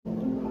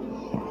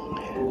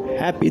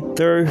Happy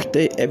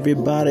Thursday,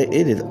 everybody.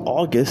 It is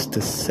August the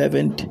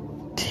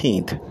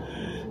 17th,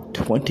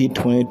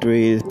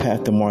 2023. It's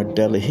Pastor Mark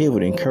Dudley here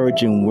with an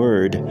encouraging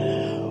word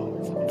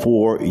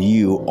for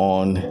you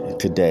on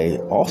today.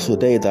 Also,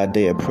 today is our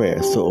day of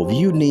prayer. So if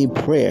you need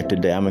prayer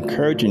today, I'm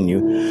encouraging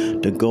you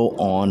to go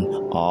on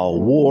our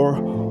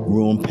War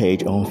Room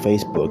page on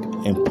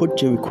Facebook and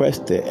put your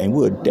request there, and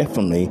we'll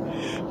definitely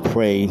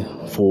pray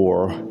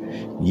for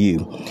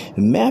you.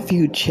 In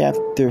Matthew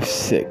chapter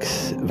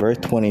 6, verse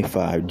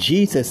 25,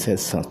 Jesus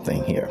says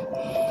something here.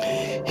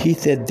 He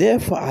said,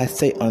 "Therefore I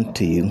say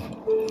unto you,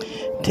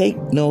 take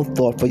no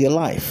thought for your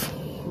life.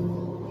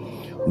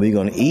 We're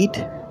going to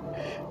eat,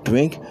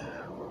 drink,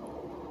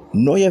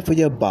 nor yet for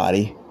your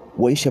body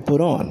what you shall put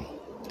on.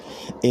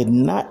 Is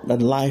not the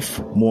life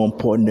more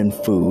important than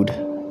food,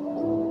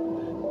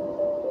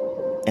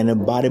 and the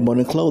body more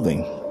than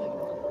clothing?"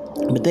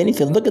 But then he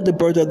said, look at the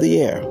birds of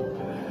the air.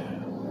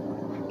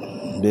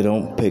 They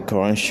don't pay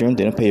car insurance,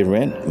 they don't pay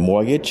rent,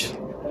 mortgage,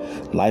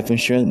 life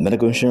insurance,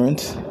 medical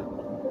insurance,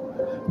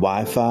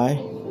 Wi-Fi.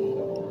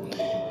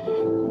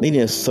 They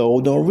neither sow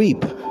nor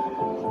reap.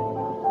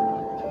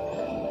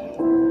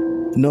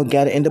 No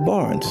gather in the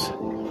barns.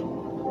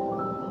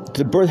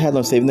 The bird has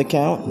no savings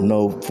account,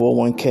 no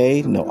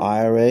 401k, no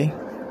IRA,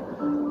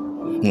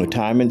 no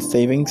retirement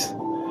savings.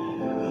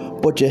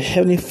 But your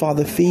heavenly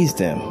Father feeds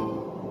them.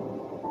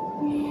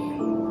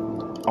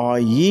 Are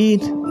ye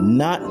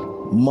not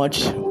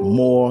much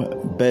more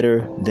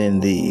better than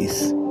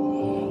these?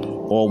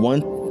 Or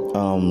one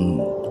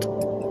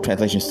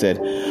translation said,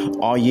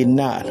 are ye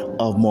not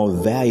of more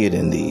value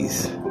than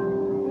these?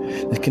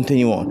 Let's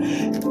continue on.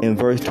 In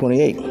verse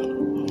 28,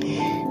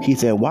 he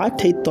said, why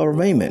take thought of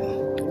raiment?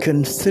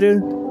 Consider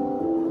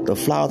the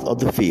flowers of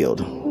the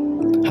field,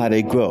 how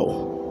they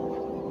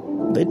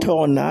grow. They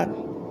toil not,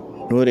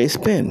 nor they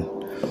spin.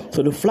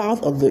 So the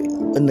flowers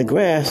in the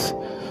grass,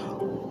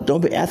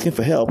 don't be asking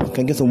for help.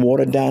 Can I get some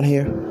water down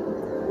here?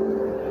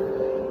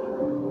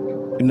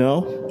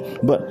 No,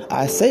 but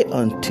I say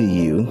unto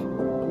you,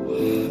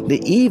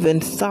 that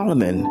even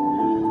Solomon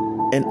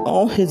in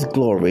all his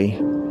glory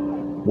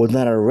was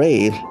not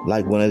arrayed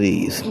like one of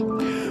these.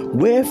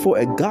 Wherefore,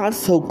 if God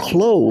so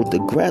clothed the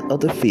grass of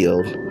the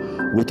field,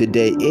 which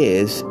today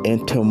is,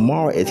 and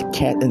tomorrow is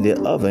cast in the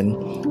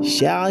oven,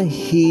 shall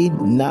he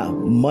not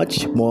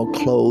much more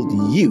clothe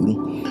you,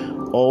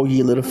 O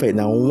ye little faith?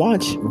 Now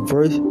watch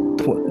verse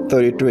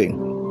 33.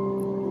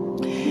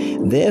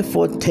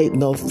 Therefore take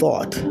no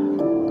thought.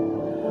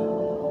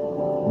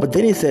 But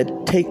then he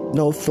said, take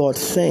no thought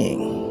saying.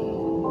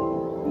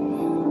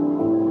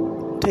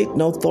 Take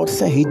no thought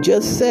saying. He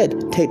just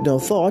said, take no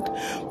thought,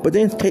 but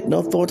then take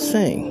no thought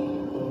saying.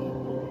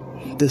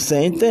 The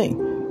same thing.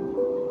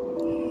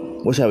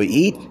 What shall we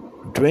eat,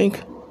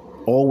 drink,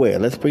 or wear?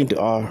 Let's bring to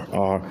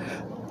our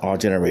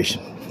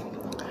generation.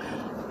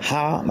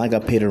 How am I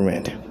going to pay the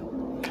rent?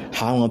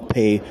 How am I going to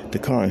pay the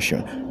car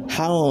insurance?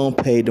 How am I going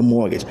to pay the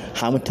mortgage?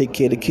 How am I going to take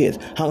care of the kids?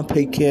 How am I going to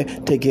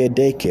take care of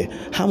daycare?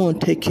 How am I going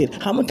to take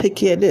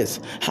care of this?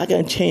 How can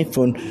I change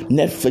from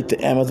Netflix to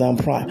Amazon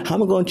Prime? How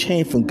am I going to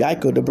change from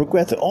Geico to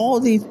Progressive? All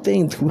these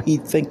things we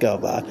think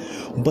about,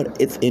 but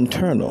it's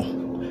internal.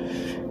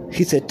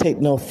 He said, take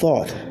no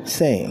thought,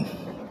 saying.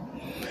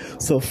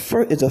 So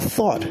first is a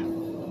thought.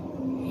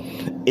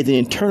 It's an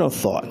internal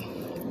thought.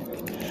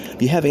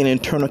 You're having an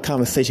internal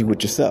conversation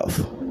with yourself.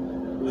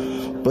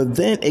 But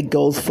then it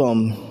goes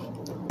from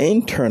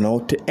internal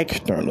to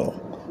external,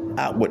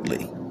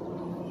 outwardly.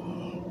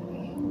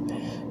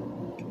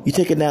 You're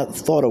taking that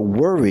thought of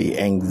worry,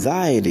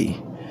 anxiety,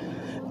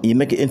 and you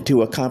make it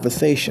into a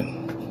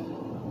conversation.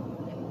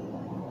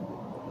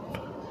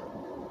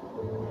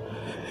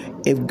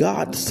 If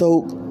God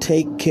so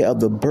take care of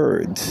the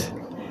birds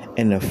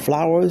and the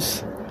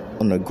flowers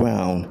on the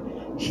ground,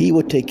 he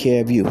will take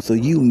care of you. So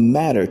you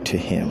matter to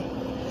him.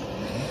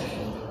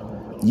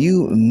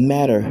 You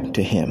matter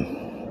to him.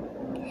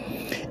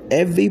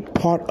 Every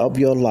part of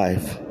your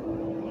life,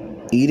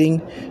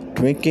 eating,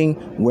 drinking,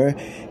 where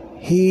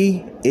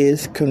he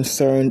is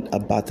concerned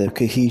about that,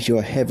 because he's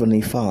your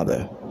heavenly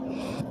Father.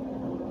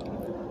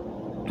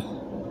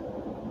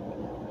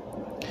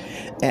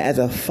 And as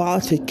a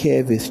father takes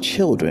care of his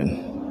children,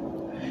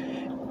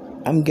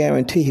 I'm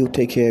guaranteed he'll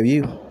take care of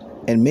you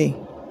and me.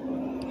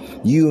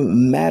 You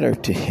matter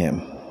to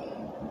him.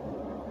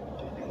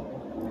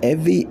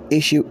 Every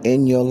issue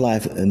in your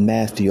life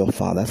matters to your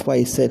Father. That's why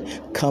he said,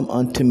 come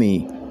unto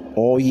me,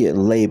 all ye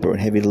labor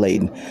and heavy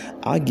laden.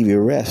 I'll give you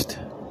rest.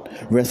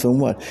 Rest from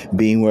what?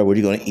 Being where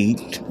you're going to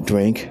eat,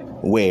 drink,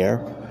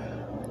 wear,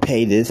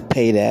 pay this,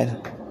 pay that.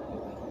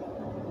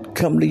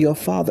 Come to your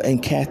Father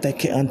and cast that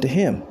care unto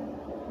him.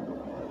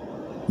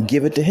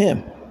 Give it to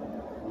him.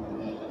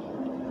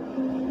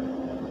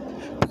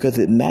 Because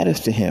it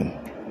matters to him.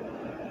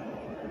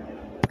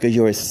 Because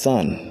you're his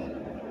son.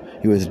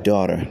 You're his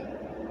daughter.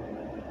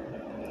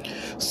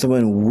 So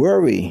when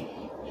worry,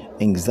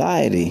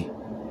 anxiety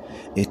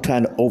is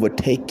trying to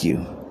overtake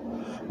you,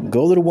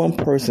 go to the one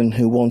person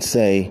who won't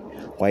say,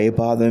 why are you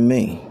bothering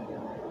me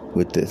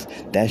with this?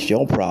 That's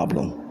your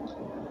problem.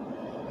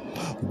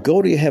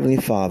 Go to your Heavenly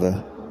Father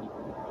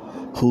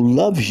who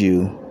loves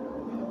you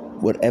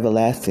with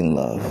everlasting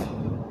love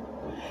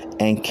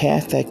and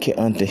cast that care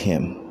unto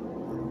Him.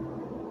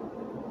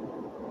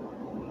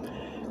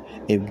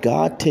 If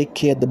God take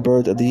care of the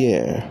birds of the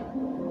air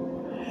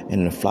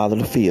and the flowers of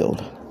the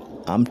field,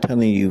 I'm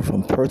telling you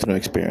from personal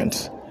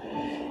experience,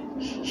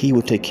 He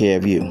will take care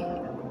of you.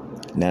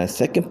 Now, the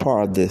second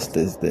part of this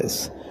is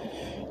this.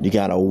 You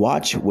got to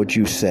watch what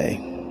you say,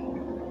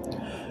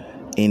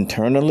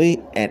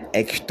 internally and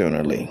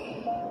externally.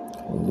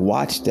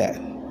 Watch that.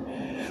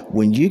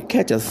 When you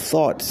catch a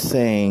thought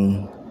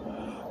saying,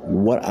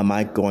 what am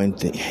I going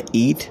to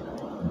eat,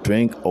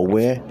 drink, or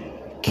wear?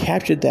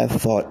 Capture that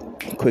thought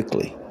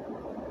quickly.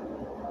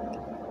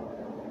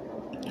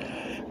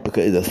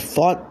 Because it's a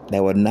thought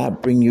that will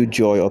not bring you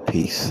joy or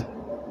peace.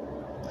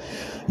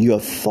 Your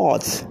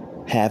thoughts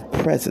have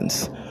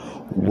presence.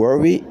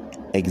 Worry,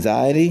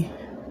 anxiety,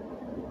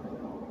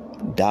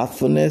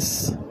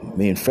 doubtfulness,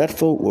 being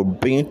fretful will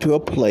bring you to a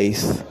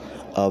place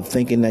of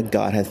thinking that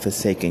God has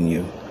forsaken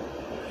you.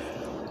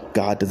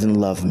 God doesn't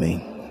love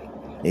me.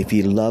 If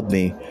He loved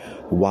me,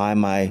 why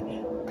am I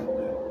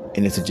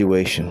in this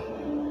situation?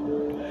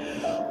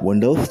 When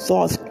those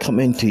thoughts come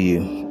into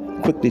you,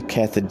 quickly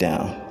cast it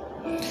down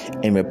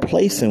and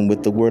replace them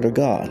with the Word of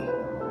God.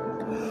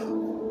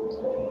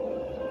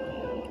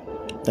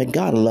 That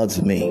God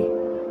loves me.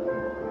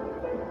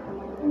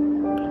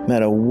 No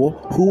matter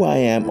who I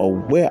am or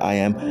where I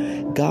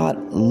am, God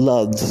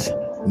loves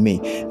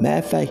me. Matter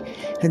of fact,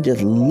 He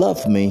just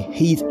loves me.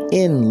 He's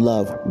in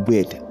love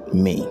with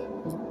me.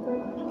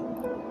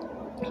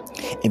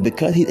 And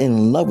because He's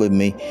in love with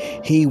me,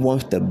 He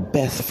wants the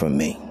best for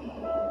me.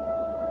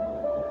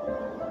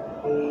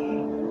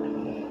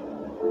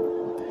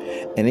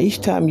 And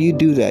each time you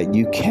do that,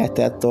 you cast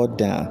that thought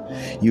down.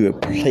 You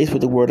replace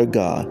with the Word of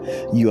God.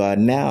 You're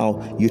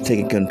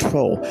taking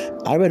control.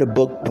 I read a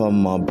book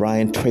from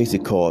Brian Tracy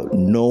called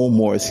No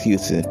More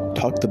Excuses. It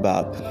talked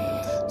about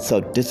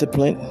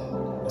self-discipline,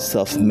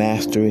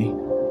 self-mastery,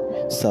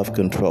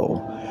 self-control.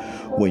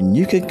 When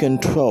you can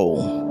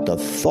control the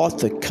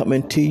thoughts that come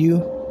into you,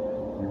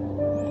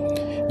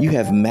 you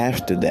have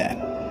mastered that.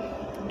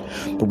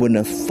 But when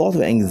the thought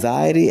of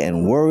anxiety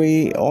and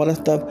worry, all that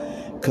stuff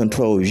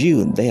controls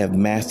you, they have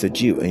mastered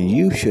you. And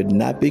you should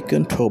not be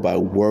controlled by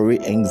worry,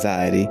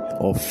 anxiety,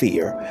 or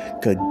fear.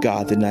 Because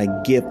God did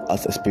not give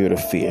us a spirit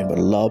of fear, but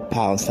love,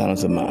 power, and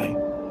soundness of mind.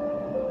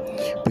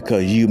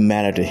 Because you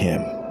matter to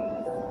Him.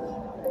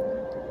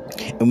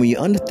 And when you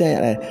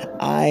understand that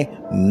I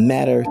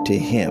matter to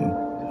Him,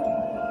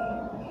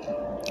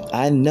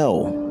 I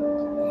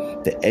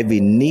know that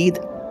every need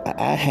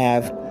I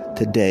have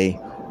today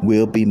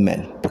will be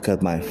met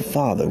because my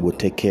Father will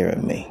take care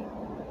of me.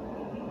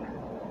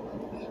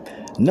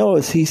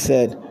 Notice He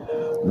said,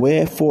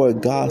 wherefore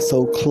God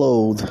so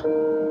clothed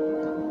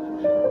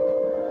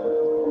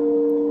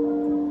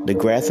the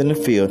grass in the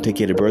field, take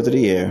care of the birds of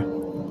the air,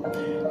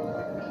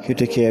 He'll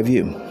take care of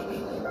you.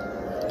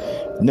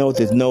 Notice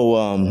there's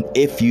no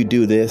if you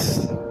do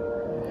this,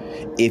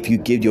 if you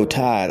give your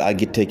tithe, I'll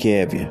take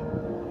care of you.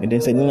 It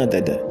didn't say none of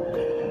that.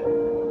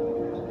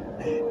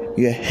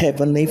 Your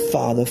Heavenly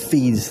Father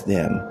feeds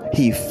them.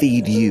 He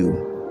feed you.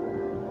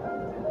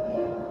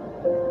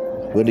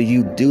 Whether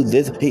you do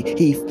this,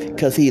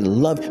 because He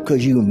loves,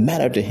 because you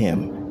matter to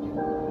Him.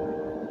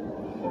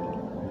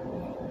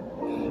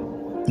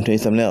 I'll tell you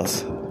something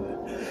else.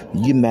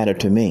 You matter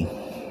to me.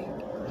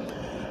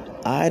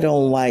 I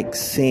don't like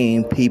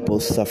seeing people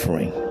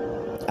suffering.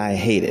 I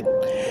hate it.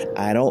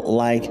 I don't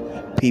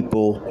like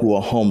people who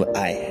are homeless.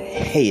 I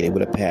hate it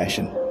with a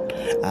passion.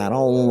 I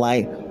don't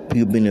like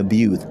people being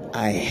abused.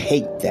 I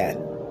hate that.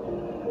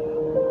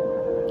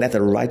 That's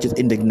a righteous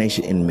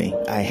indignation in me.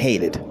 I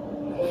hate it.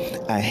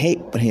 I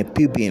hate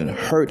people being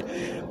hurt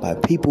by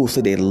people who say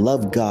they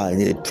love God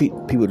and they treat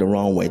people the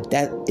wrong way.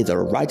 That is a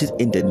righteous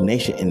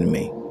indignation in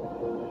me.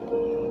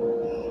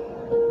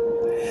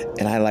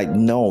 And I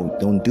no,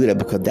 don't do that,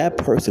 because that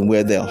person,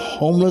 whether they're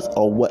homeless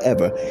or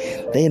whatever,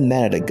 they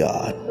matter to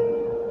God.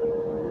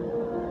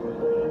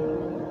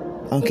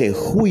 I don't care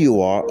who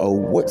you are or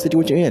what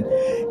situation you're in.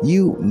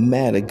 You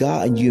matter to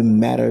God and you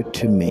matter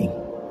to me.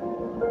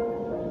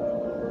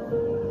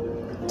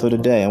 So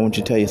today, I want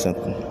you to tell you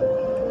something.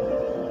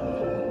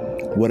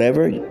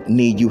 Whatever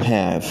need you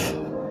have,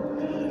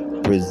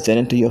 present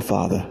it to your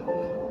Father.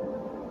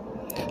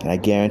 And I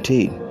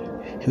guarantee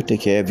He'll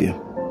take care of you.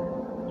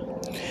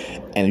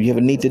 And if you have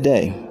a need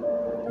today,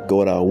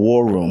 go to our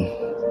war room,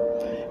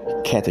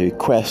 cast a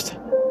request,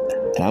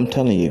 and I'm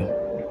telling you,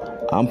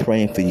 I'm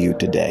praying for you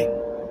today.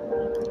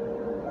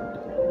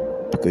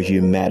 Because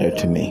you matter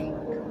to me.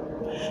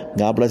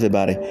 God bless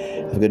everybody.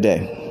 Have a good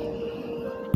day.